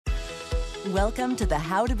Welcome to the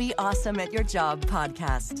How to Be Awesome at Your Job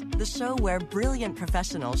podcast, the show where brilliant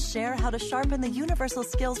professionals share how to sharpen the universal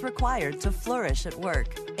skills required to flourish at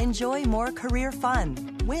work. Enjoy more career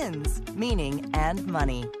fun, wins, meaning, and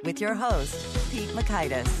money with your host, Pete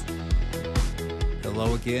Mockaitis.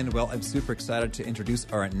 Hello again. Well, I'm super excited to introduce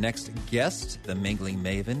our next guest, the mingling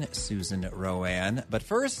maven, Susan Rowan. But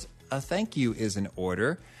first, a thank you is in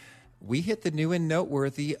order. We hit the new and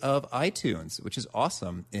noteworthy of iTunes, which is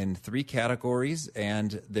awesome, in 3 categories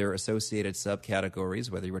and their associated subcategories,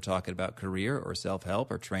 whether you were talking about career or self-help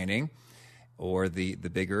or training, or the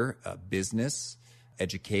bigger business,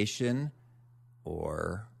 education,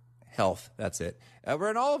 or health. That's it. We're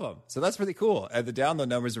in all of them. So that's really cool. And the download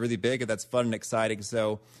numbers are really big, and that's fun and exciting.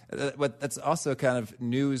 So that's also kind of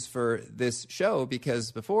news for this show,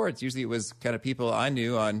 because before it was kind of people I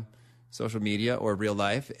knew on social media or real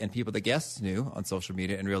life, and people the guests knew on social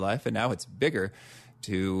media and real life, and now it's bigger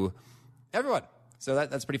to everyone. So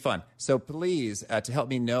that's pretty fun. So please, to help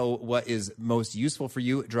me know what is most useful for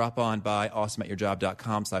you, drop on by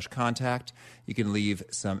awesomeatyourjob.com/contact. You can leave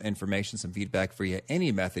some information, some feedback via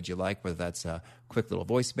any method you like, whether that's a quick little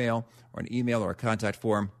voicemail or an email or a contact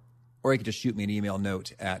form, or you can just shoot me an email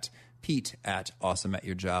note at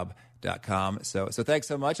pete@awesomeatyourjob.com. So thanks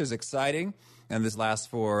so much. It's exciting. And this lasts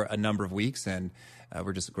for a number of weeks, and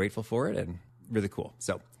we're just grateful for it and really cool.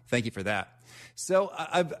 So thank you for that. So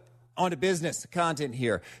I'm on to business content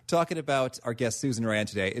here, talking about our guest, Susan Rowan,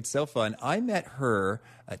 today. It's so fun. I met her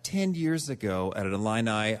 10 years ago at an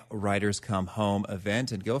Illini Writers Come Home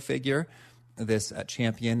event, and go figure, this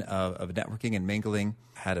champion of networking and mingling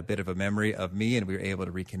had a bit of a memory of me, and we were able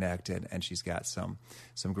to reconnect, and she's got some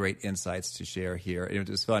great insights to share here. It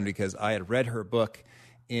was fun because I had read her book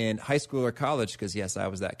in high school or college, because yes, I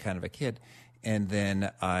was that kind of a kid. And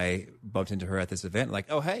then I bumped into her at this event, like,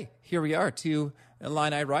 oh, hey, here we are, 2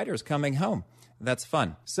 Illini writers coming home. That's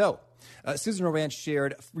fun. So Susan Rowan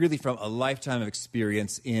shared really from a lifetime of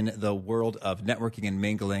experience in the world of networking and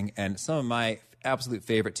mingling. And some of my absolute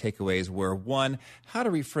favorite takeaways were: 1, how to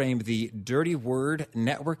reframe the dirty word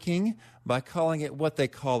networking by calling it what they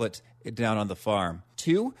call it down on the farm.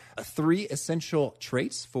 2, 3 essential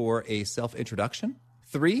traits for a self-introduction.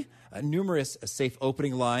 3, numerous safe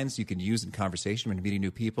opening lines you can use in conversation when meeting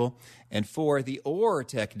new people. And 4, the OAR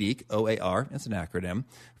technique, OAR, it's an acronym,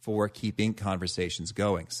 for keeping conversations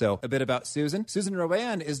going. So a bit about Susan. Susan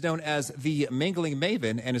Rowan is known as the mingling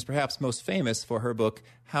maven, and is perhaps most famous for her book,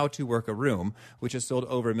 How to Work a Room, which has sold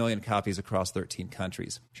over 1 million copies across 13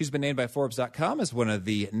 countries. She's been named by Forbes.com as one of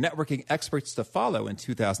the networking experts to follow in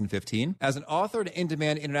 2015. As an author and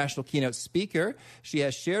in-demand international keynote speaker, she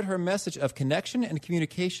has shared her message of connection and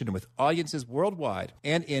communication with audiences worldwide,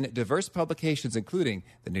 and in diverse publications including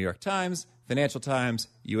the New York Times, Financial Times,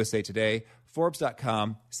 USA Today,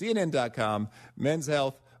 Forbes.com, CNN.com, Men's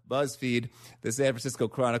Health, BuzzFeed, the San Francisco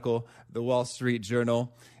Chronicle, the Wall Street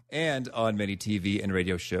Journal, and on many TV and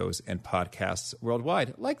radio shows and podcasts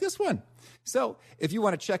worldwide, like this one. So if you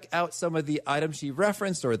want to check out some of the items she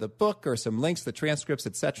referenced, or the book, or some links, the transcripts,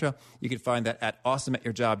 etc., you can find that at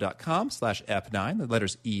awesomeatyourjob.com/EP9, the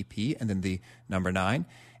letters EP, and then the number 9.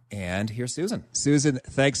 And here's Susan. Susan,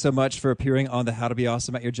 thanks so much for appearing on the How to Be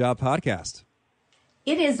Awesome at Your Job podcast.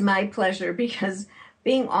 It is my pleasure, because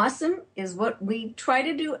being awesome is what we try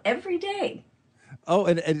to do every day. Oh,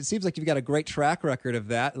 and it seems like you've got a great track record of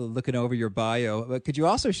that, looking over your bio. But could you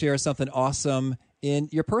also share something awesome in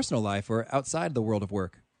your personal life or outside the world of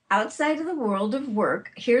work? Outside of the world of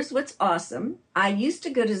work, here's what's awesome. I used to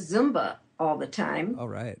go to Zumba all the time. All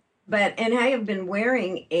right. And I have been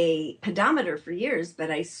wearing a pedometer for years, but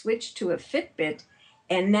I switched to a Fitbit,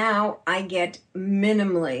 and now I get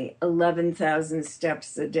minimally 11,000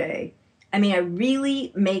 steps a day. I mean, I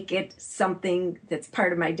really make it something that's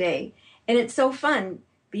part of my day. And it's so fun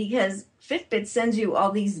because Fitbit sends you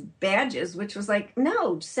all these badges, which was like,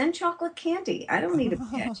 no, send chocolate candy. I don't need a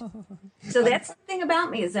badge. So that's the thing about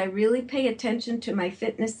me, is I really pay attention to my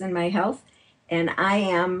fitness and my health. And I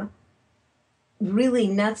am really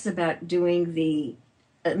nuts about doing the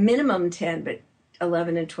minimum 10, but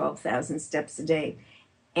 11 and 12,000 steps a day.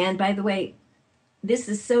 And by the way, this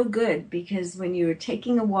is so good, because when you're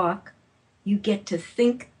taking a walk, you get to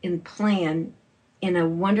think and plan in a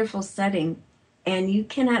wonderful setting, and you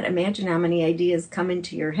cannot imagine how many ideas come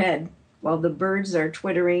into your head while the birds are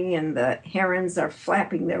twittering and the herons are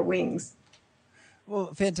flapping their wings.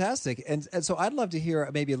 Well, fantastic. And so I'd love to hear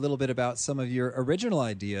maybe a little bit about some of your original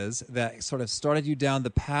ideas that sort of started you down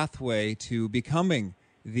the pathway to becoming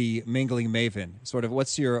the mingling maven. Sort of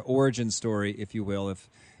what's your origin story, if you will, if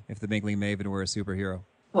the mingling maven were a superhero?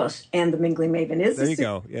 Well, and the mingling maven is there you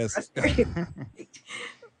go. Yes.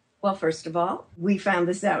 Well, first of all, we found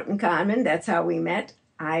this out in common. That's how we met.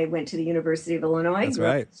 I went to the University of Illinois, That's grew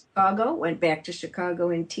up right. in Chicago, went back to Chicago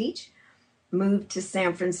and teach, moved to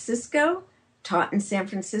San Francisco, taught in San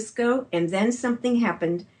Francisco, and then something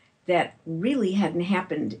happened that really hadn't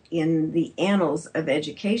happened in the annals of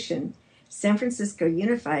education. San Francisco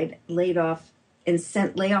Unified laid off and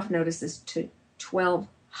sent layoff notices to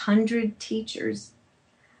 1,200 teachers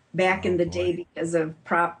back in the day because of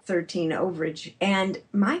Prop 13 overage. And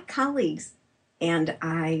my colleagues and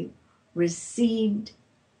I received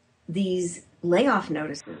these layoff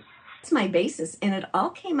notices. That's my basis. And it all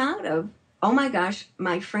came out of, oh my gosh,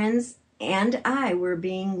 my friends and I were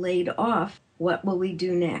being laid off. What will we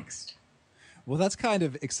do next? Well, that's kind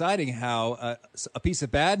of exciting how a piece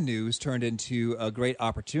of bad news turned into a great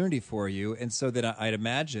opportunity for you. And so then I'd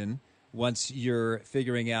imagine once you're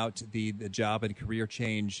figuring out the job and career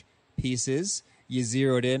change pieces, you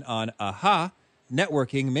zeroed in on,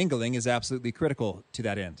 networking, mingling is absolutely critical to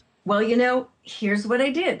that end. Well, here's what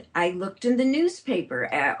I did. I looked in the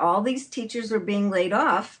newspaper. All these teachers were being laid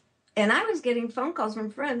off. And I was getting phone calls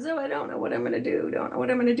from friends. Oh, I don't know what I'm going to do. Don't know what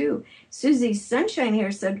I'm going to do. Susie Sunshine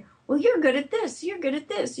here said, well, you're good at this. You're good at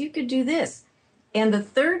this. You could do this. And the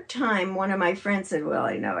third time, one of my friends said, well,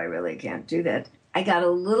 I know I really can't do that. I got a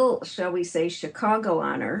little, shall we say, Chicago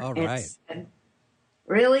on her. All and right. said,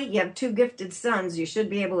 really? You have two gifted sons. You should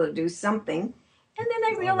be able to do something. And then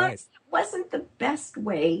I realized it wasn't the best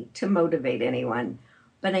way to motivate anyone.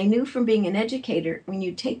 But I knew from being an educator, when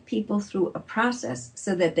you take people through a process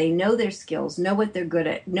so that they know their skills, know what they're good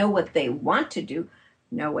at, know what they want to do,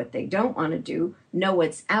 know what they don't want to do, know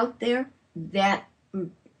what's out there, that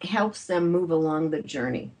helps them move along the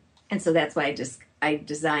journey. And so that's why I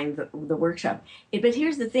designed the workshop. But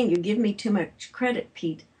here's the thing, you give me too much credit,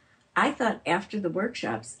 Pete. I thought after the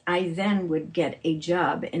workshops, I then would get a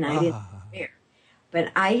job, and I didn't prepare.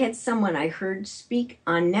 But I had someone I heard speak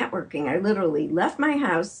on networking. I literally left my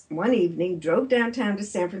house one evening, drove downtown to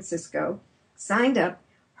San Francisco, signed up,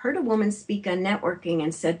 heard a woman speak on networking,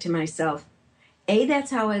 and said to myself, A,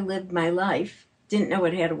 that's how I lived my life, didn't know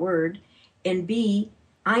it had a word, and B,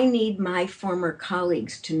 I need my former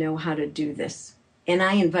colleagues to know how to do this. And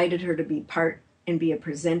I invited her to be part and be a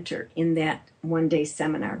presenter in that one-day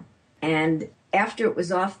seminar. And after it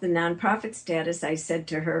was off the nonprofit status, I said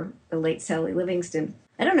to her, the late Sally Livingston,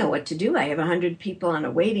 I don't know what to do. I have 100 people on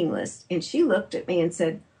a waiting list. And she looked at me and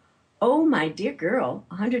said, oh, my dear girl,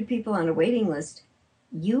 100 people on a waiting list.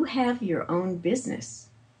 You have your own business.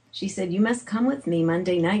 She said, you must come with me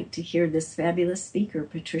Monday night to hear this fabulous speaker,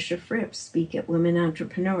 Patricia Fripp, speak at Women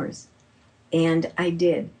Entrepreneurs. And I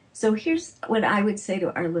did. So here's what I would say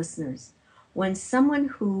to our listeners. When someone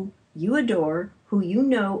who you adore, who you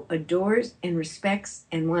know adores and respects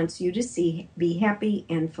and wants you to be happy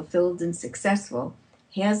and fulfilled and successful,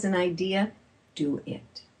 has an idea, do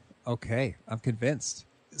it. Okay, I'm convinced.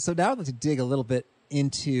 So now I'd like to dig a little bit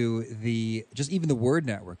into even the word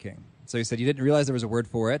networking. So you said you didn't realize there was a word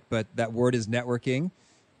for it, but that word is networking.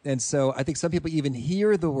 And so I think some people even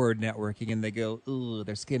hear the word networking and they go, ooh,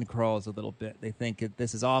 their skin crawls a little bit. They think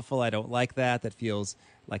this is awful. I don't like that. That feels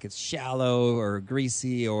like it's shallow or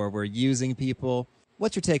greasy or we're using people.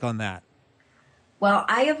 What's your take on that? Well,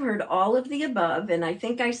 I have heard all of the above, and I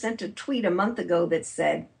think I sent a tweet a month ago that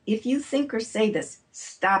said, if you think or say this,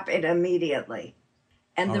 stop it immediately.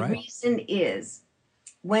 And the reason is,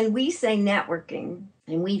 when we say networking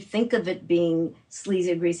and we think of it being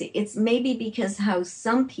sleazy or greasy, it's maybe because how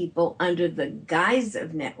some people under the guise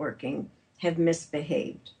of networking have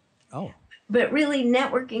misbehaved. Oh. But really,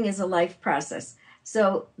 networking is a life process.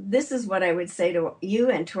 So this is what I would say to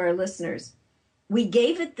you and to our listeners. We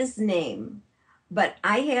gave it this name, but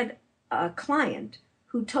I had a client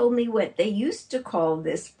who told me what they used to call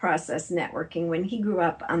this process networking when he grew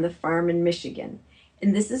up on the farm in Michigan.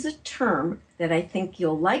 And this is a term that I think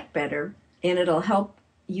you'll like better, and it'll help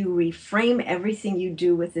you reframe everything you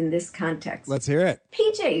do within this context. Let's hear it.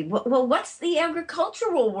 PJ, well, what's the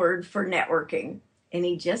agricultural word for networking? And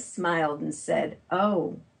he just smiled and said,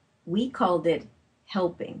 oh, we called it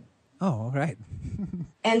helping. Oh, all right.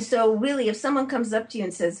 And so really, if someone comes up to you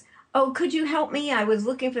and says, oh, could you help me? I was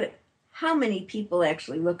looking for... How many people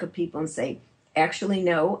actually look at people and say, actually,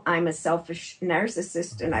 no, I'm a selfish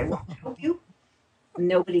narcissist and I won't help you?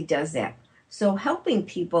 Nobody does that. So helping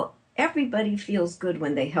people, everybody feels good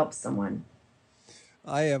when they help someone.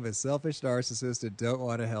 I am a selfish narcissist and don't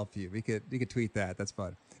want to help you. You could tweet that. That's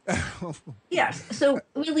fun. Yes. So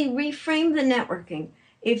really reframe the networking.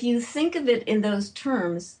 If you think of it in those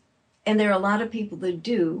terms, and there are a lot of people that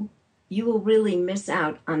do, you will really miss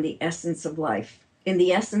out on the essence of life. In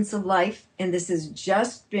the essence of life, and this has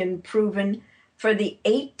just been proven for the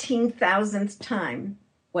 18,000th time,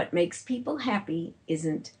 what makes people happy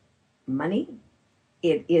isn't money.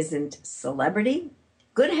 It isn't celebrity.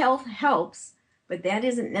 Good health helps, but that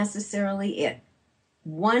isn't necessarily it.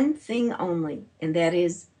 One thing only, and that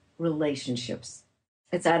is relationships.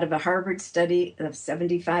 It's out of a Harvard study of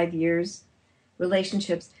 75 years,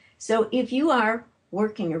 relationships. So if you are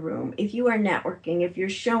working a room, if you are networking, if you're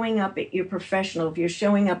showing up at your professional, if you're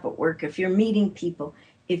showing up at work, if you're meeting people,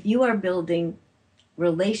 if you are building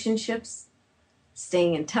relationships,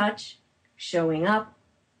 staying in touch, showing up,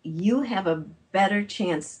 you have a better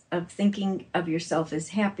chance of thinking of yourself as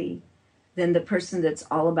happy than the person that's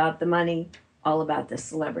all about the money, all about the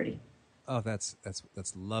celebrity. Oh, that's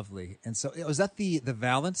lovely. And so, was that the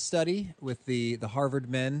Valence study with the Harvard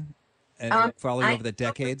men and following over the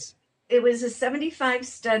decades? It was a 75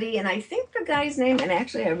 study, and I think the guy's name, and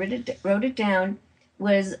actually I wrote it down,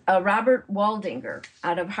 was Robert Waldinger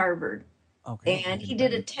out of Harvard. Okay. And he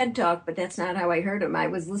did a TED Talk, but that's not how I heard him. I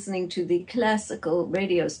was listening to the classical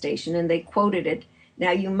radio station, and they quoted it. Now,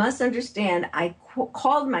 you must understand, I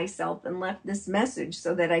called myself and left this message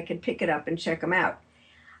so that I could pick it up and check them out.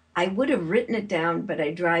 I would have written it down, but I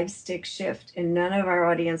drive stick shift, and none of our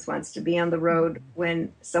audience wants to be on the road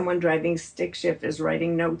when someone driving stick shift is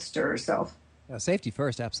writing notes to herself. Yeah, safety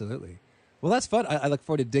first, absolutely. Well, that's fun. I look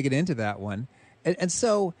forward to digging into that one. And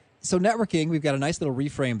so networking, we've got a nice little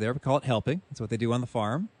reframe there. We call it helping. That's what they do on the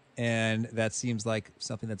farm. And that seems like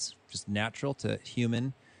something that's just natural to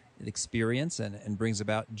human experience and brings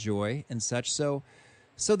about joy and such. So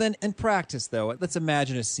then in practice, though, let's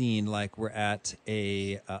imagine a scene like we're at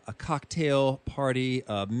a cocktail party,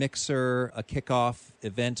 a mixer, a kickoff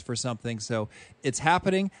event for something. So it's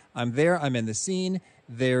happening. I'm there. I'm in the scene.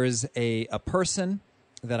 There's a person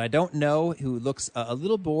that I don't know who looks a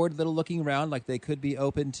little bored, little looking around like they could be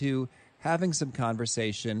open to having some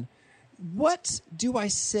conversation. What do I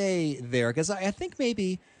say there? Because I think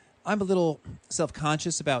maybe I'm a little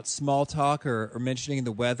self-conscious about small talk or mentioning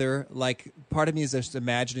the weather. Like, part of me is just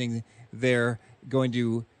imagining they're going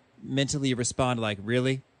to mentally respond like,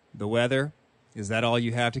 really? The weather? Is that all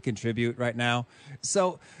you have to contribute right now?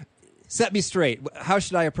 So set me straight. How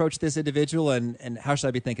should I approach this individual, and how should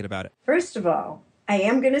I be thinking about it? First of all, I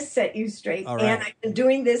am going to set you straight. All right. And I've been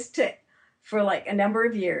doing this for like a number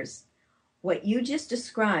of years. What you just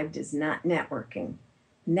described is not networking.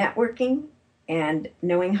 Networking and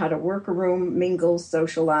knowing how to work a room, mingle,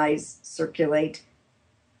 socialize, circulate,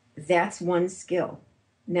 that's one skill.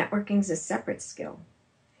 Networking's a separate skill.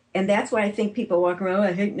 And that's why I think people walk around, oh,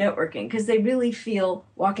 I hate networking, because they really feel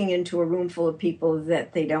walking into a room full of people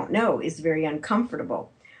that they don't know is very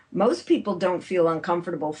uncomfortable. Most people don't feel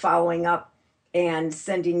uncomfortable following up and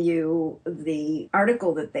sending you the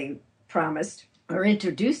article that they promised or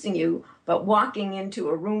introducing you, but walking into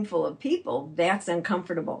a room full of people, that's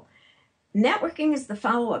uncomfortable. Networking is the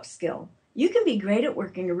follow-up skill. You can be great at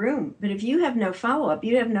working a room, but if you have no follow-up,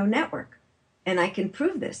 you have no network. And I can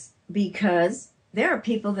prove this because there are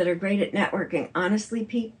people that are great at networking. Honestly,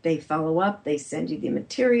 Pete, they follow up, they send you the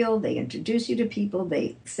material, they introduce you to people,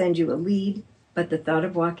 they send you a lead, but the thought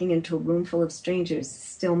of walking into a room full of strangers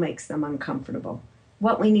still makes them uncomfortable.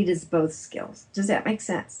 What we need is both skills. Does that make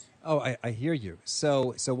sense? Oh, I hear you.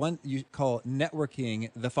 So one you call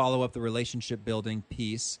networking the follow-up, the relationship building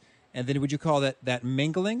piece. And then would you call that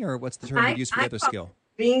mingling, or what's the term you use for the other skill?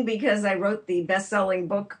 Being, because I wrote the best-selling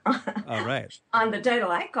book All right. on the title,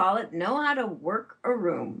 I call it Know How to Work a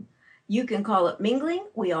Room. You can call it mingling.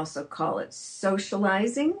 We also call it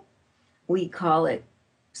socializing. We call it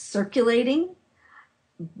circulating.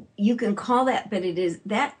 You can call that, but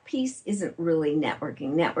that piece isn't really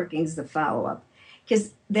networking. Networking is the follow-up.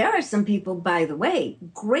 Because there are some people, by the way,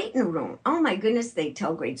 great in a room. Oh my goodness, they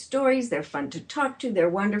tell great stories. They're fun to talk to. They're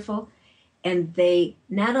wonderful. And they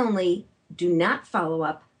not only do not follow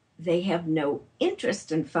up, they have no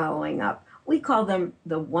interest in following up. We call them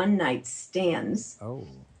the one-night stands. Oh.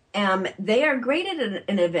 They are great at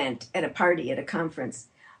an event, at a party, at a conference.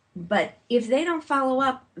 But if they don't follow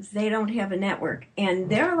up, they don't have a network. And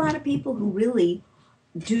there are a lot of people who really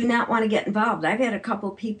do not want to get involved. I've had a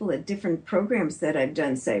couple people at different programs that I've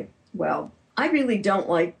done say, well, I really don't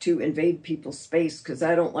like to invade people's space because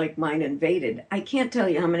I don't like mine invaded. I can't tell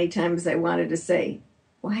you how many times I wanted to say,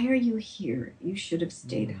 why are you here? You should have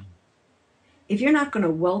stayed out. If you're not going to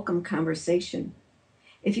welcome conversation,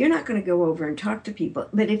 if you're not going to go over and talk to people,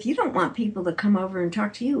 but if you don't want people to come over and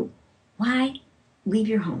talk to you, why leave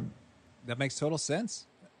your home? That makes total sense.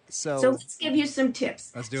 So let's give you some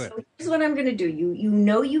tips. Let's do it. So here's what I'm going to do. You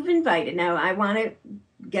know you've invited. Now I want to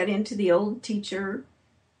get into the old teacher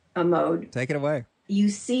mode. Take it away. You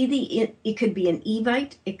see it could be an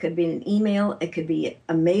evite, it could be an email, it could be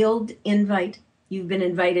a mailed invite. You've been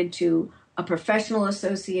invited to a professional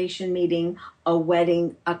association meeting, a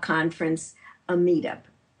wedding, a conference, a meetup.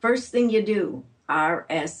 First thing you do,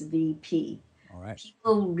 RSVP. All right.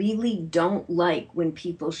 People really don't like when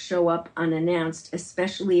people show up unannounced,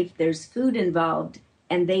 especially if there's food involved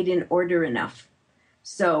and they didn't order enough.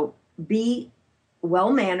 So be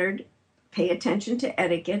well-mannered, pay attention to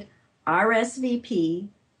etiquette, RSVP,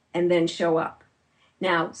 and then show up.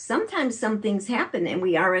 Now, sometimes some things happen and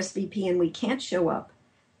we RSVP and we can't show up.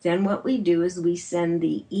 Then what we do is we send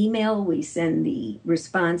the email, we send the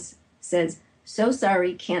response, says, so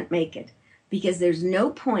sorry, can't make it. Because there's no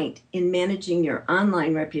point in managing your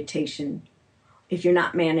online reputation if you're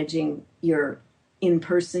not managing your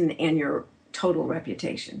in-person and your total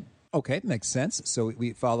reputation. Okay, makes sense. So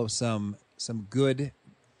we follow some good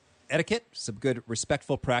etiquette, some good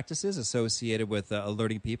respectful practices associated with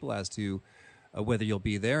alerting people as to whether you'll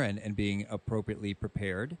be there and being appropriately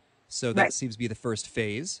prepared. So that seems to be the first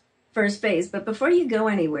phase. First phase. But before you go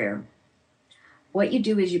anywhere, what you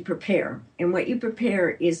do is you prepare. And what you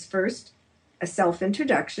prepare is first a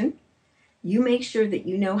self-introduction. You make sure that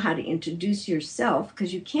you know how to introduce yourself,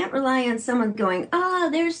 because you can't rely on someone going,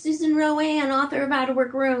 there's Susan Rowan, author of How to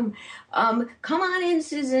Work a Room. Come on in,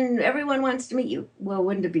 Susan. Everyone wants to meet you. Well,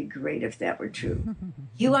 wouldn't it be great if that were true?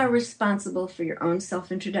 You are responsible for your own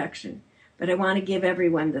self-introduction. But I want to give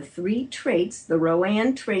everyone the 3 traits, the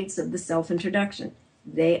Rowan traits of the self-introduction.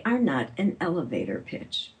 They are not an elevator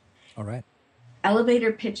pitch. All right.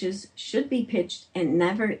 Elevator pitches should be pitched and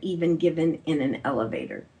never even given in an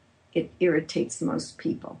elevator. It irritates most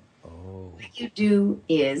people. Oh. What you do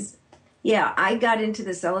is, I got into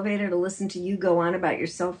this elevator to listen to you go on about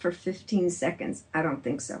yourself for 15 seconds. I don't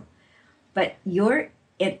think so. But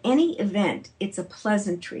at any event, it's a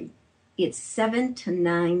pleasantry. It's 7 to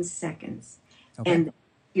 9 seconds. Okay. And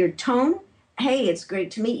your tone, hey, it's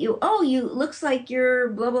great to meet you. Oh, looks like you're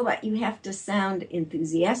blah, blah, blah. You have to sound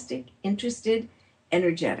enthusiastic, interested,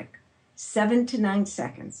 energetic. 7 to 9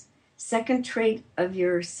 seconds. Second trait of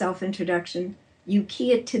your self-introduction, you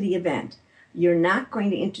key it to the event. You're not going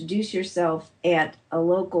to introduce yourself at a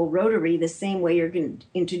local Rotary the same way you're going to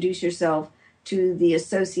introduce yourself to the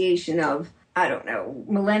Association of,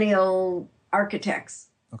 Millennial Architects.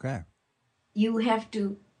 Okay. You have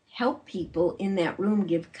to help people in that room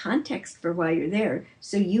give context for why you're there.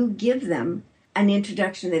 So you give them an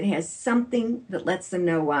introduction that has something that lets them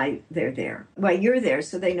know why they're there, why you're there,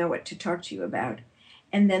 so they know what to talk to you about.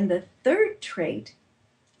 And then the third trait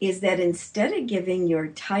is that instead of giving your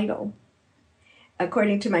title,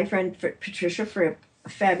 according to my friend Patricia Fripp, a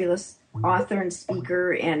fabulous author and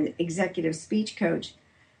speaker and executive speech coach,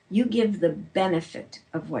 you give the benefit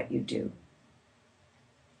of what you do.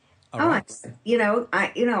 Right.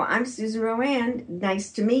 I'm Susan Rowan.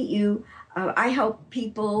 Nice to meet you. I help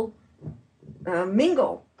people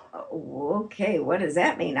mingle. Okay, what does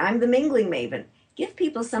that mean? I'm the mingling maven. Give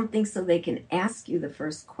people something so they can ask you the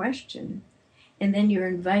first question, and then you're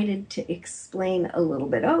invited to explain a little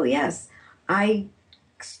bit. Oh, yes, I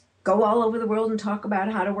go all over the world and talk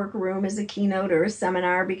about how to work a room as a keynote or a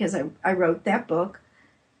seminar because I wrote that book.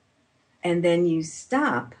 And then you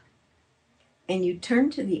stop and you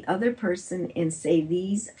turn to the other person and say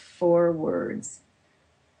these 4 words.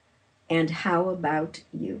 And how about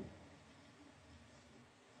you?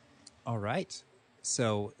 All right.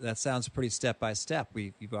 So that sounds pretty step-by-step.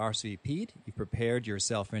 You've RSVP'd, you've prepared your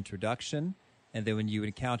self-introduction, and then when you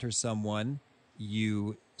encounter someone,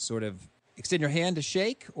 you sort of extend your hand to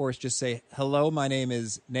shake, or just say, hello, my name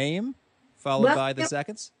is name, followed by the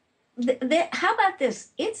seconds? How about this?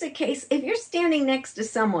 It's a case, if you're standing next to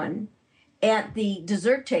someone at the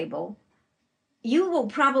dessert table, you will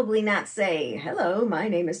probably not say, hello, my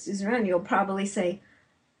name is Susan Rowan. You'll probably say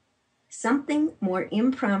something more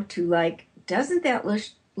impromptu like, doesn't that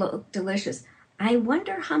look delicious? I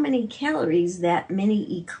wonder how many calories that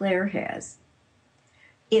mini eclair has.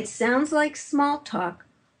 It sounds like small talk,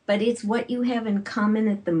 but it's what you have in common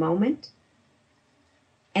at the moment.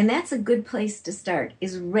 And that's a good place to start,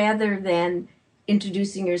 is rather than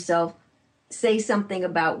introducing yourself, say something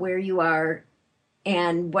about where you are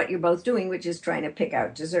and what you're both doing, which is trying to pick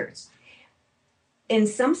out desserts. In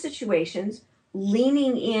some situations,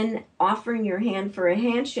 leaning in, offering your hand for a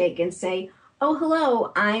handshake and say, oh,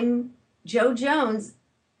 hello, I'm Joe Jones,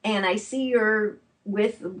 and I see you're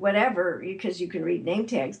with whatever, because you can read name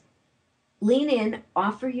tags. Lean in,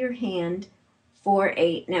 offer your hand for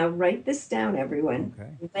now write this down, everyone,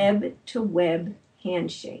 web-to-web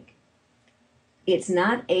handshake. It's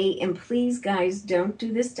not and please, guys, don't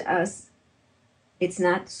do this to us. It's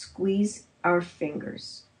not squeeze our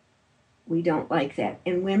fingers. We don't like that.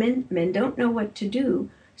 And men don't know what to do,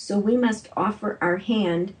 so we must offer our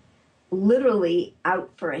hand literally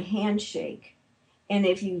out for a handshake. And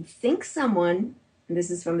if you think someone, and this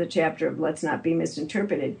is from the chapter of Let's Not Be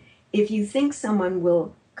Misinterpreted, if you think someone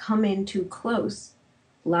will come in too close,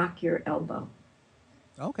 lock your elbow.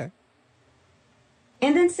 Okay.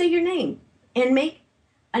 And then say your name and make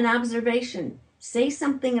an observation. Say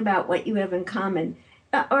something about what you have in common.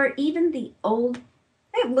 Or even the old,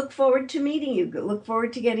 hey, look forward to meeting you. Look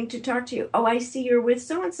forward to getting to talk to you. Oh, I see you're with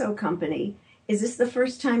so-and-so company. Is this the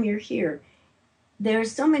first time you're here? There are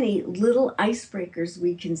so many little icebreakers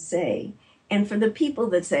we can say. And for the people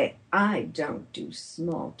that say, I don't do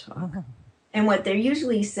small talk, and what they're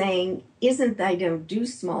usually saying isn't I don't do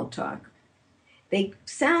small talk. They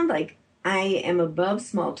sound like I am above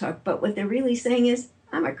small talk, but what they're really saying is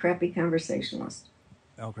I'm a crappy conversationalist.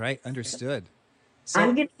 Oh, great. Understood. So,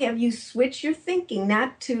 I'm going to have you switch your thinking,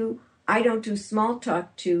 not to I don't do small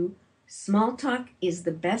talk, to small talk is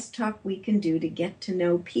the best talk we can do to get to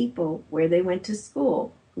know people, where they went to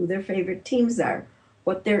school, who their favorite teams are,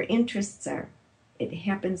 what their interests are. It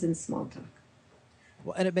happens in small talk.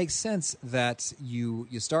 well, and it makes sense that you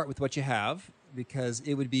start with what you have, because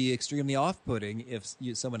it would be extremely off-putting if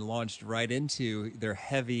someone launched right into their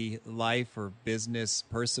heavy life or business,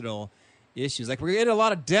 personal issues. Like, we're in a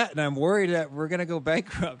lot of debt, and I'm worried that we're going to go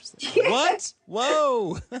bankrupt. What?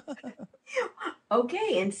 Whoa!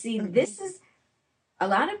 Okay, and see, this is, a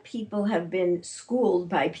lot of people have been schooled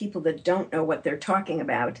by people that don't know what they're talking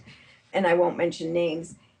about, and I won't mention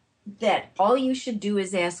names, that all you should do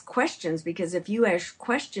is ask questions, because if you ask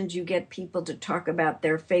questions, you get people to talk about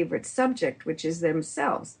their favorite subject, which is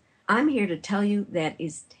themselves. I'm here to tell you that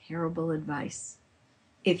is terrible advice.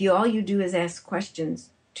 If all you do is ask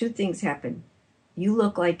questions, two things happen. You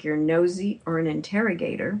look like you're nosy or an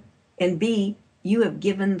interrogator, and B, you have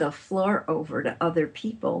given the floor over to other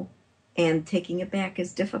people, and taking it back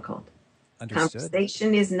is difficult. Understood.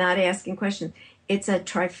 Conversation is not asking questions. It's a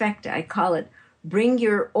trifecta. I call it bring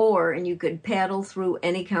your oar, and you could paddle through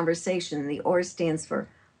any conversation. The oar stands for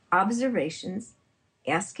observations,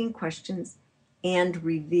 asking questions, and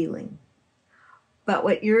revealing. But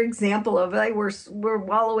what your example of, like, we're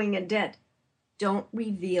wallowing in debt, don't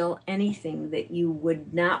reveal anything that you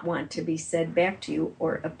would not want to be said back to you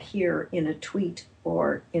or appear in a tweet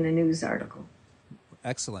or in a news article.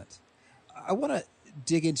 Excellent. I want to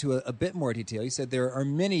dig into a bit more detail. You said there are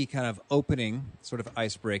many kind of opening sort of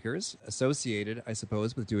icebreakers associated, I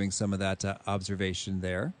suppose, with doing some of that observation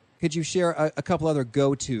there. Could you share a couple other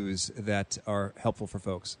go-tos that are helpful for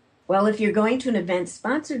folks? Well, if you're going to an event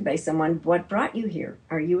sponsored by someone, what brought you here?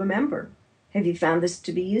 Are you a member? Have you found this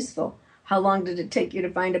to be useful? How long did it take you to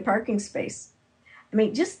find a parking space? I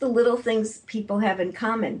mean, just the little things people have in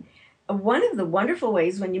common. One of the wonderful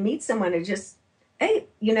ways when you meet someone is just, hey,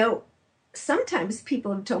 sometimes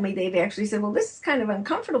people have told me they've actually said, well, this is kind of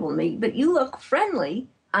uncomfortable to me, but you look friendly.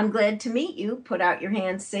 I'm glad to meet you. Put out your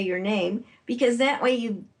hand, say your name, because that way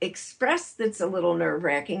you express that's a little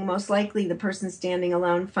nerve-wracking. Most likely the person standing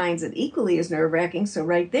alone finds it equally as nerve-wracking, so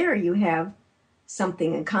right there you have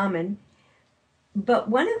something in common. But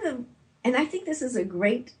and I think this is a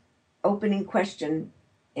great opening question,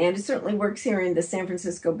 and it certainly works here in the San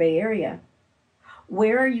Francisco Bay Area.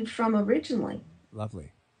 Where are you from originally?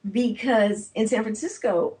 Lovely. Because in San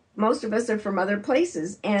Francisco, most of us are from other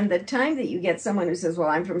places. And the time that you get someone who says, well,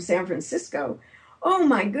 I'm from San Francisco, oh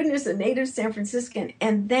my goodness, a native San Franciscan.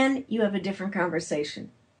 And then you have a different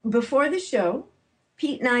conversation. Before the show,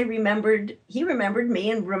 Pete and I he remembered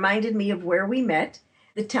me and reminded me of where we met,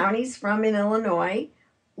 the town he's from in Illinois,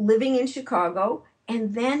 living in Chicago.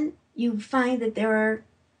 And then you find that there are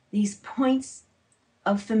these points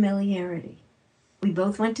of familiarity. We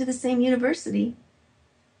both went to the same university.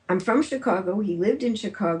 I'm from Chicago. He lived in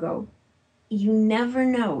Chicago. You never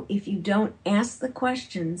know if you don't ask the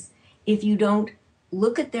questions, if you don't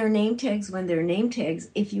look at their name tags when they're name tags.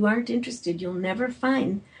 If you aren't interested, you'll never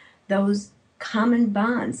find those common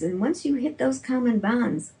bonds. And once you hit those common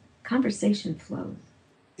bonds, conversation flows.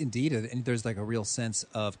 Indeed, and there's like a real sense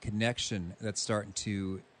of connection that's starting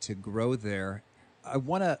to grow there. I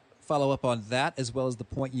want to follow up on that, as well as the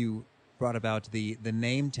point you brought about the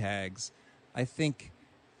name tags. I think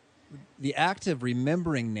the act of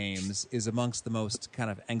remembering names is amongst the most kind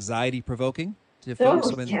of anxiety-provoking to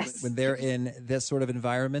folks when they're in this sort of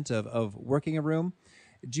environment of working a room.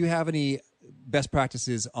 Do you have any best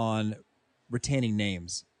practices on retaining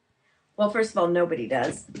names? Well, first of all, nobody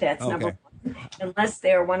does. That's number one, unless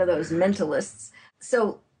they're one of those mentalists.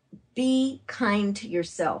 So be kind to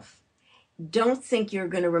yourself. don't think you're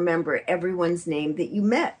going to remember everyone's name that you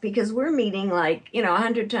met, because we're meeting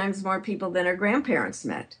 100 times more people than our grandparents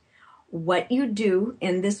met. What you do,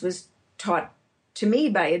 and this was taught to me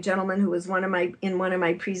by a gentleman who was in one of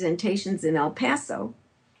my presentations in El Paso.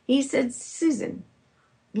 He said, Susan,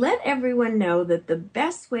 let everyone know that the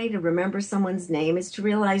best way to remember someone's name is to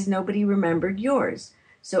realize nobody remembered yours.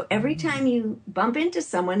 So every time you bump into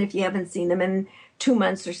someone, if you haven't seen them in 2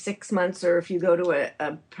 months or 6 months, or if you go to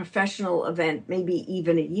a professional event, maybe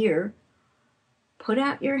even a year, put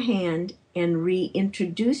out your hand and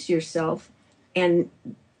reintroduce yourself. And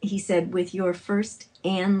he said, with your first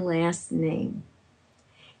and last name.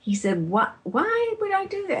 He said, why would I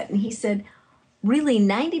do that? And he said, really,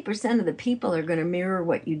 90% of the people are going to mirror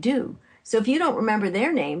what you do. So if you don't remember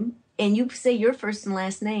their name and you say your first and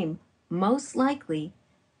last name, most likely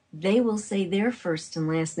they will say their first and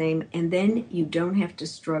last name, and then you don't have to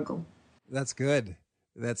struggle. That's good.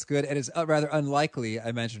 That's good. And it's rather unlikely,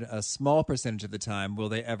 I mentioned, a small percentage of the time will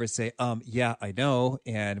they ever say, yeah, I know,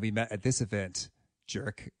 and we met at this event,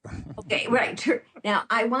 jerk. Okay, right. Now,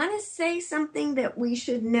 I want to say something that we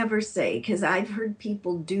should never say, because I've heard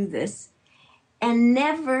people do this, and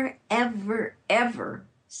never, ever, ever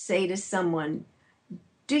say to someone,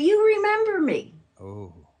 do you remember me?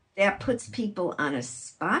 Oh. That puts people on a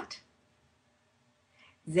spot.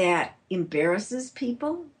 That embarrasses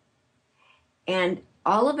people. And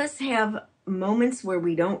all of us have moments where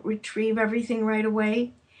we don't retrieve everything right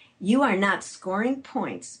away. You are not scoring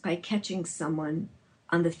points by catching someone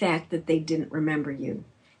on the fact that they didn't remember you.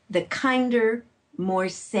 The kinder, more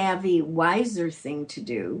savvy, wiser thing to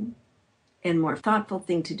do, and more thoughtful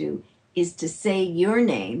thing to do, is to say your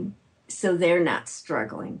name so they're not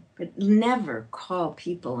struggling. But never call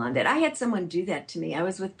people on that. I had someone do that to me. I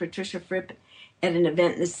was with Patricia Fripp at an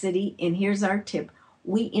event in the city, and here's our tip.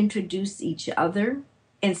 We introduce each other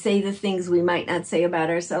and say the things we might not say about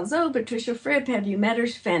ourselves. Oh, Patricia Fripp, have you met her?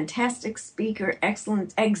 Fantastic speaker,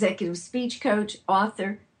 excellent executive speech coach,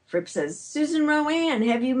 author. Fripp says, Susan Rowan,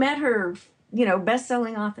 have you met her?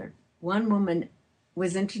 Best-selling author. One woman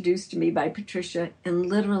was introduced to me by Patricia, and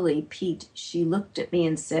literally, Pete, she looked at me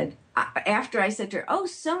and said, after I said to her, oh,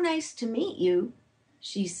 so nice to meet you,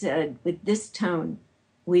 she said, with this tone,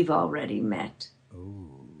 we've already met.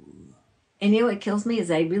 Ooh. And what kills me is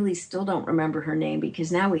I really still don't remember her name, because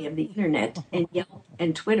now we have the internet and Yelp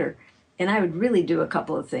and Twitter, and I would really do a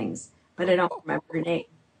couple of things, but I don't remember her name.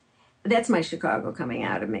 That's my Chicago coming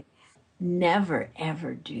out of me. Never,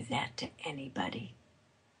 ever do that to anybody.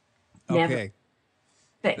 Never. Okay.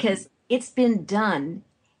 Because it's been done.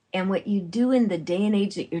 And what you do in the day and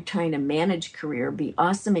age that you're trying to manage career, be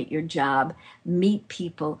awesome at your job, meet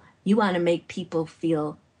people, you want to make people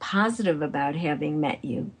feel positive about having met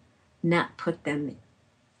you, not put them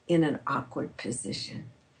in an awkward position.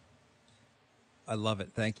 I love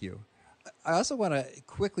it. Thank you. I also want to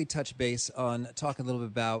quickly touch base on talking a little bit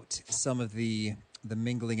about some of the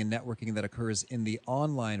mingling and networking that occurs in the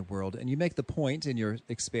online world. And you make the point in your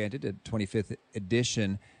expanded 25th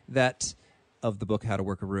edition that of the book, How to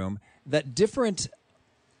Work a Room, that different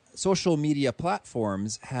social media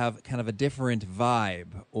platforms have kind of a different vibe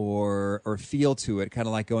or feel to it, kind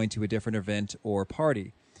of like going to a different event or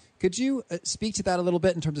party. Could you speak to that a little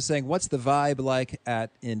bit in terms of saying what's the vibe like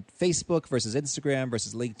in Facebook versus Instagram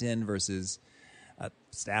versus LinkedIn versus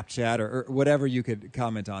Snapchat or whatever you could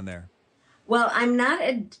comment on there? Well, I'm not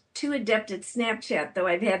too adept at Snapchat, though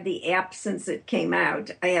I've had the app since it came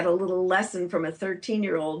out. I had a little lesson from a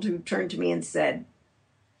 13-year-old who turned to me and said,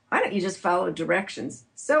 why don't you just follow directions?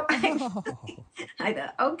 So I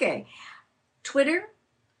thought, okay. Twitter,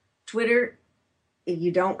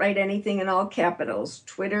 you don't write anything in all capitals.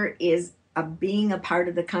 Twitter is being a part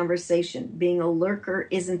of the conversation. Being a lurker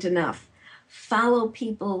isn't enough. Follow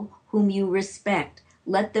people whom you respect.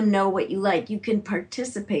 Let them know what you like. You can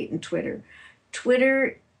participate in Twitter.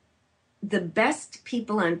 Twitter, the best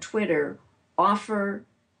people on Twitter offer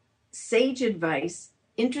sage advice,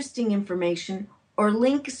 interesting information, or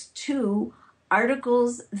links to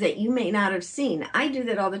articles that you may not have seen. I do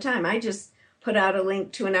that all the time. I just put out a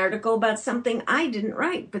link to an article about something I didn't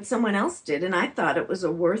write, but someone else did, and I thought it was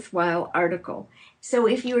a worthwhile article. So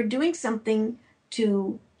if you're doing something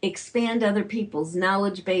to expand other people's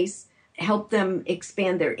knowledge base, help them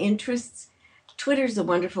expand their interests, Twitter's a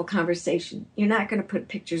wonderful conversation. You're not going to put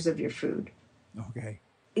pictures of your food. Okay.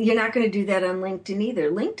 You're not going to do that on LinkedIn either.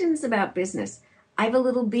 LinkedIn's about business. I have a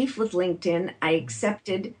little beef with LinkedIn. I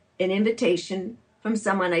accepted an invitation from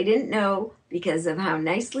someone I didn't know because of how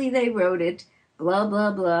nicely they wrote it, blah,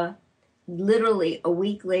 blah, blah. Literally a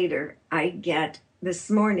week later, I get this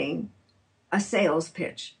morning a sales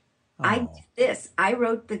pitch. Oh. I did this. I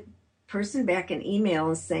wrote the person back an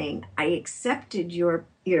email saying, I accepted your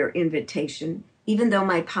invitation, even though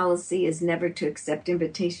my policy is never to accept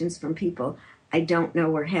invitations from people I don't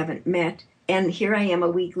know or haven't met. And here I am a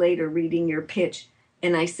week later reading your pitch.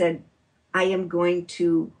 And I said, I am going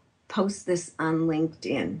to post this on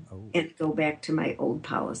LinkedIn and go back to my old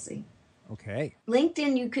policy. Okay.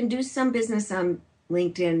 LinkedIn, you can do some business on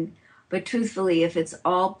LinkedIn, but truthfully, if it's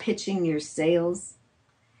all pitching your sales,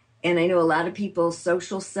 and I know a lot of people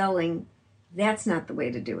social selling, that's not the way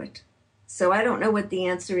to do it. So I don't know what the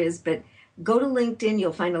answer is, but go to LinkedIn.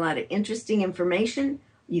 You'll find a lot of interesting information.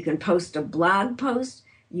 You can post a blog post.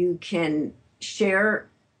 You can share,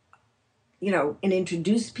 and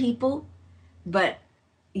introduce people, but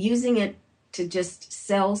using it to just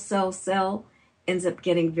sell ends up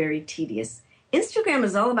getting very tedious. Instagram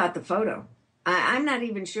is all about the photo. I'm not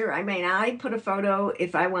even sure. I mean, I put a photo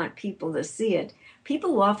if I want people to see it.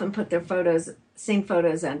 People will often put their same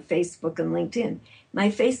photos on Facebook and LinkedIn. My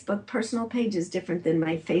Facebook personal page is different than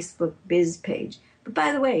my Facebook biz page. But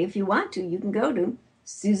by the way, if you want to, you can go to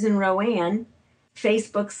Susan Rowan,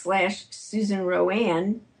 Facebook/Susan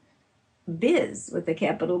Rowan biz with a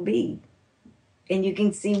capital B. And you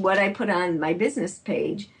can see what I put on my business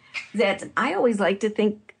page that I always like to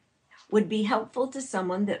think would be helpful to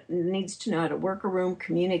someone that needs to know how to work a room,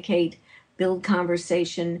 communicate, build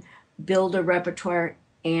conversation, build a repertoire,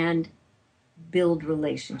 and build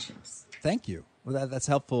relationships. Thank you. Well, that's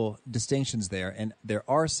helpful distinctions there. And there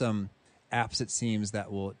are some apps, it seems,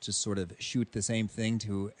 that will just sort of shoot the same thing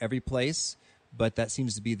to every place. But that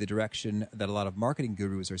seems to be the direction that a lot of marketing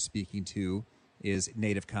gurus are speaking to, is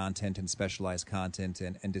native content and specialized content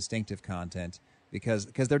and distinctive content, because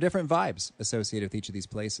there are different vibes associated with each of these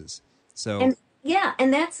places. So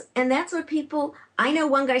and that's what people. I know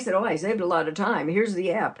one guy said, "Oh, I saved a lot of time. Here's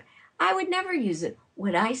the app." I would never use it.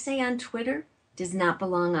 What I say on Twitter does not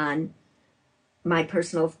belong on my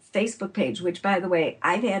personal Facebook page, which, by the way,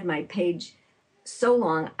 I've had my page so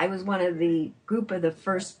long. I was one of the group of the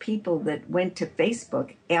first people that went to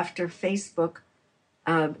Facebook after Facebook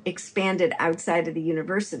expanded outside of the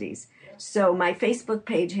universities. So my Facebook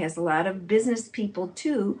page has a lot of business people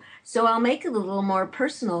too. So I'll make it a little more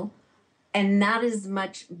personal and not as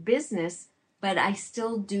much business, but I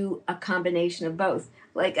still do a combination of both.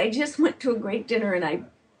 Like, I just went to a great dinner and I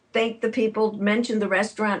thanked the people, mentioned the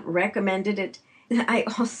restaurant, recommended it. I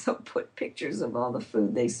also put pictures of all the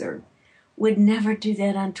food they serve. Would never do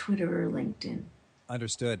that on Twitter or LinkedIn.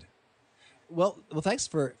 Understood. Well, thanks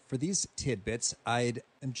for these tidbits. I'm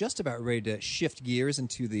just about ready to shift gears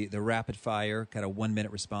into the rapid fire kind of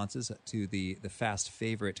 1-minute responses to the fast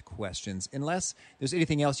favorite questions, unless there's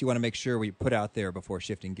anything else you want to make sure we put out there before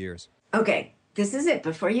shifting gears. Okay, this is it.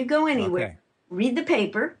 Before you go anywhere, read the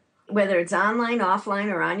paper, whether it's online,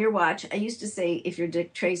 offline, or on your watch. I used to say if you're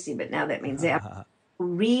Dick Tracy, but now that means app.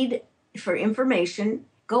 Read for information.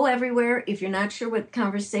 Go everywhere. If you're not sure what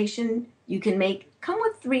conversation you can make, come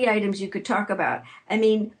with 3 items you could talk about. I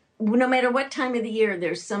mean, no matter what time of the year,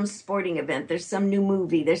 there's some sporting event, there's some new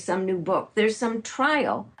movie, there's some new book, there's some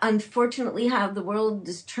trial. Unfortunately, how the world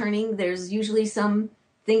is turning, there's usually some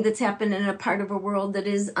thing that's happened in a part of a world that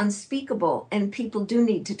is unspeakable, and people do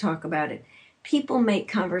need to talk about it. People make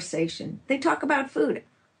conversation. They talk about food.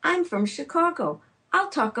 I'm from Chicago. I'll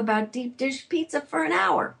talk about deep dish pizza for an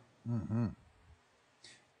hour. Mm-hmm.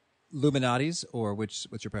 Illuminatis, or what's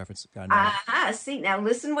your preference? See, now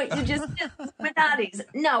listen what you just did. Illuminatis.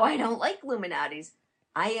 No, I don't like Illuminatis.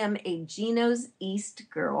 I am a Geno's East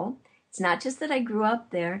girl. It's not just that I grew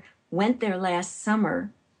up there, went there last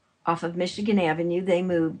summer off of Michigan Avenue. They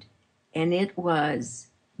moved, and it was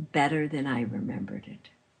better than I remembered it.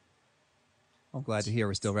 I'm glad to hear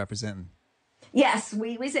we're still representing. Yes,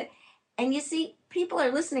 we said. And you see, people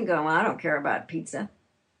are listening going, well, I don't care about pizza.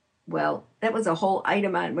 Well, that was a whole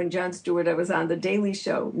item on when Jon Stewart, I was on The Daily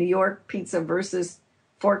Show, New York pizza versus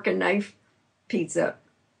fork and knife pizza,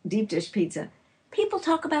 deep dish pizza. People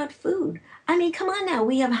talk about food. I mean, come on now.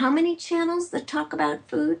 We have how many channels that talk about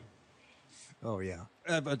food? Oh, yeah.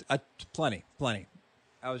 Plenty.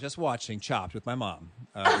 I was just watching Chopped with my mom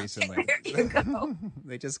recently. There you go.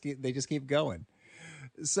 They just keep going.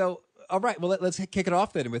 So, all right. Well, let's kick it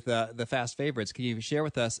off then with the fast favorites. Can you share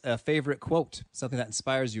with us a favorite quote, something that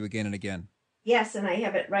inspires you again and again? Yes, and I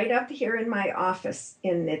have it right up here in my office,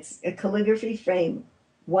 and it's a calligraphy frame.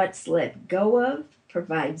 What's let go of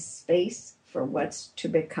provides space for what's to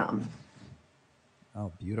become.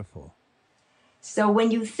 Oh, beautiful. So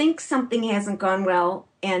when you think something hasn't gone well,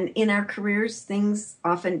 and in our careers, things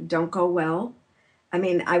often don't go well. I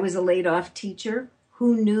mean, I was a laid-off teacher.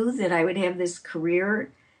 Who knew that I would have this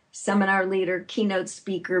career? Seminar leader, keynote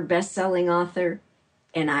speaker, best-selling author.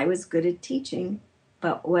 and I was good at teaching,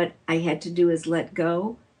 but what I had to do is let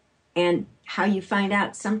go. And how you find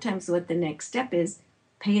out sometimes what the next step is,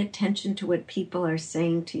 pay attention to what people are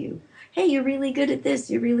saying to you. Hey, you're really good at this.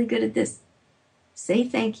 You're really good at this. Say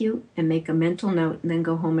thank you and make a mental note, and then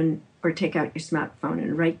go home or take out your smartphone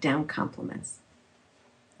and write down compliments.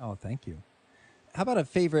 Oh, thank you. How about a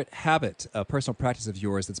favorite habit, a personal practice of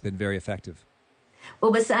yours that's been very effective?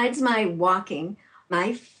 Well, besides my walking,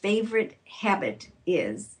 my favorite habit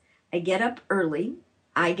is I get up early.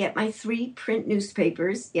 I get my 3 print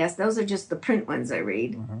newspapers. Yes, those are just the print ones I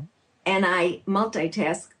read. Mm-hmm. And I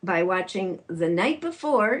multitask by watching the night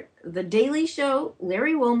before The Daily Show,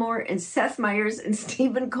 Larry Wilmore, and Seth Meyers and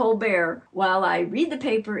Stephen Colbert while I read the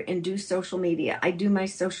paper and do social media. I do my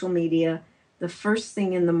social media the first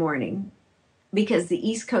thing in the morning because the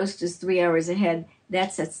East Coast is 3 hours ahead.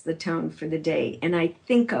 That sets the tone for the day. And I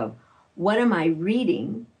think of, what am I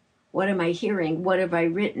reading? What am I hearing? What have I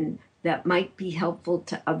written that might be helpful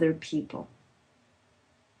to other people?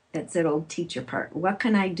 That's that old teacher part. What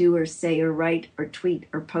can I do or say or write or tweet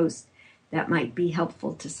or post that might be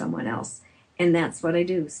helpful to someone else? And that's what I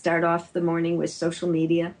do. Start off the morning with social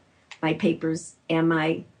media, my papers, and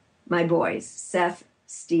my boys, Seth,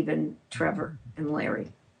 Stephen, Trevor, and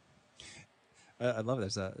Larry. I love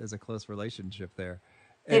it. There's a close relationship there.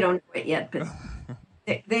 They don't know it yet, but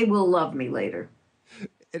they will love me later.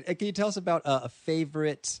 Can you tell us about a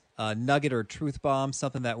favorite nugget or truth bomb,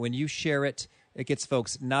 something that when you share it, it gets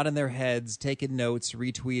folks nodding their heads, taking notes,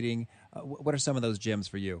 retweeting? What are some of those gems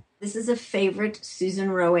for you? This is a favorite Susan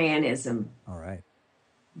Rowanism. All right.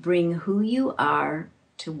 Bring who you are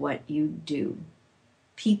to what you do.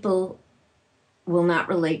 People will not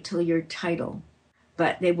relate to your title,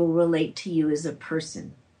 but they will relate to you as a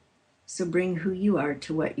person. So bring who you are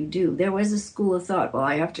to what you do. There was a school of thought, well,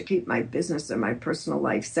 I have to keep my business and my personal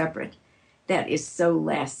life separate. That is so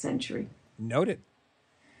last century. Noted.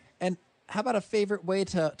 And how about a favorite way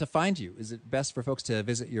to find you? Is it best for folks to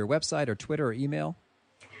visit your website or Twitter or email?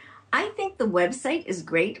 I think the website is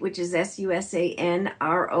great, which is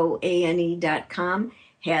SUSANROANE.com.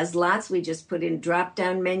 Has lots. We just put in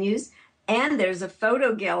drop-down menus. And there's a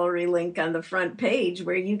photo gallery link on the front page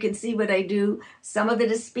where you can see what I do. Some of it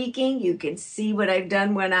is speaking. You can see what I've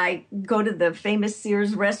done when I go to the famous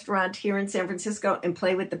Sears restaurant here in San Francisco and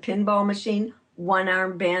play with the pinball machine,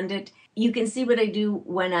 One-Arm Bandit. You can see what I do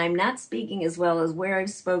when I'm not speaking, as well as where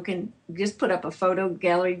I've spoken. Just put up a photo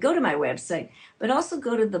gallery. Go to my website, but also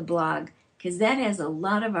go to the blog, because that has a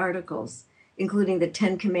lot of articles, including the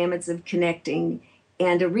 10 Commandments of Connecting,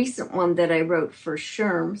 and a recent one that I wrote for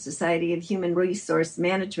SHRM, Society of Human Resource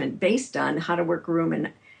Management, based on how to work a room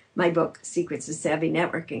in my book, Secrets of Savvy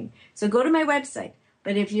Networking. So go to my website.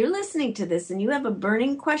 But if you're listening to this and you have a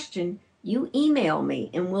burning question, you email me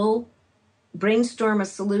and we'll brainstorm a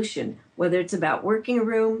solution, whether it's about working a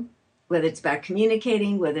room, whether it's about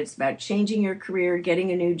communicating, whether it's about changing your career,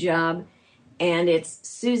 getting a new job. And it's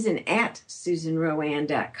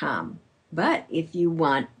Susan@SusanRowan.com. But if you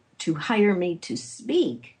want to hire me to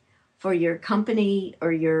speak for your company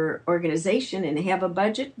or your organization and have a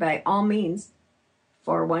budget, by all means,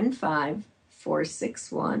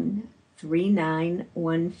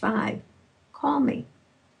 415-461-3915. Call me.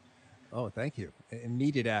 Oh, thank you.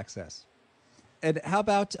 Immediate access. And how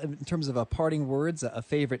about, in terms of parting words, a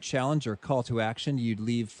favorite challenge or call to action you'd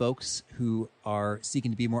leave folks who are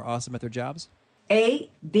seeking to be more awesome at their jobs?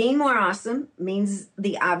 Being more awesome means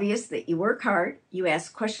the obvious, that you work hard, you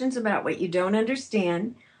ask questions about what you don't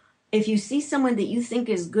understand. If you see someone that you think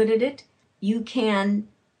is good at it, you can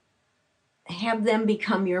have them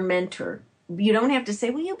become your mentor. You don't have to say,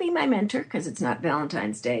 will you be my mentor? Because it's not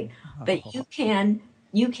Valentine's Day. But you can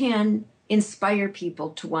inspire people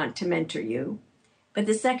to want to mentor you. But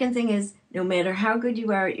the second thing is, no matter how good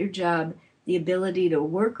you are at your job, the ability to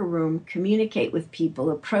work a room, communicate with people,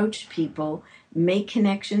 approach people, make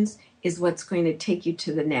connections is what's going to take you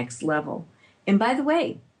to the next level. And by the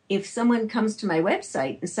way, if someone comes to my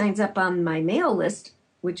website and signs up on my mail list,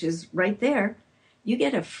 which is right there, you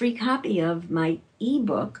get a free copy of my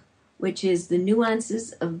ebook, which is The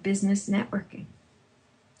Nuances of Business Networking.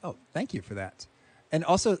 Oh, thank you for that. And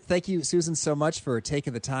also, thank you, Susan, so much for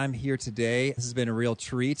taking the time here today. This has been a real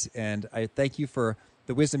treat, and I thank you for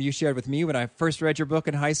the wisdom you shared with me when I first read your book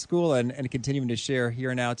in high school and continuing to share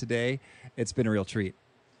here now today. It's been a real treat.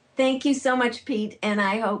 Thank you so much, Pete, and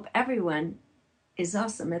I hope everyone is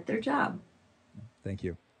awesome at their job. Thank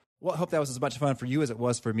you. Well, I hope that was as much fun for you as it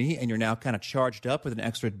was for me, and you're now kind of charged up with an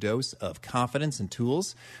extra dose of confidence and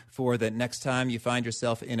tools for the next time you find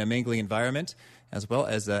yourself in a mingling environment, as well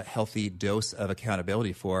as a healthy dose of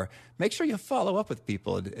accountability for make sure you follow up with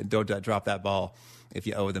people and don't drop that ball if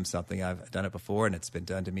you owe them something. I've done it before, and it's been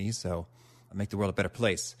done to me, so I make the world a better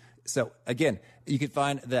place. So, again, you can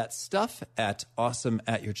find that stuff at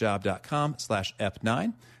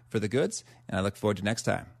awesomeatyourjob.com/ep9 for the goods, and I look forward to next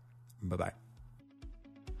time. Bye-bye.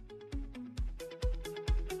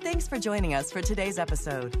 Thanks for joining us for today's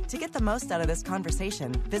episode. To get the most out of this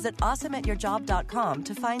conversation, visit awesomeatyourjob.com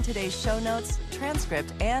to find today's show notes,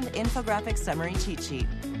 transcript, and infographic summary cheat sheet.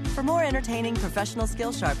 For more entertaining professional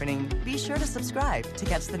skill sharpening, be sure to subscribe to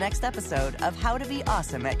catch the next episode of How to Be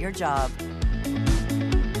Awesome at Your Job.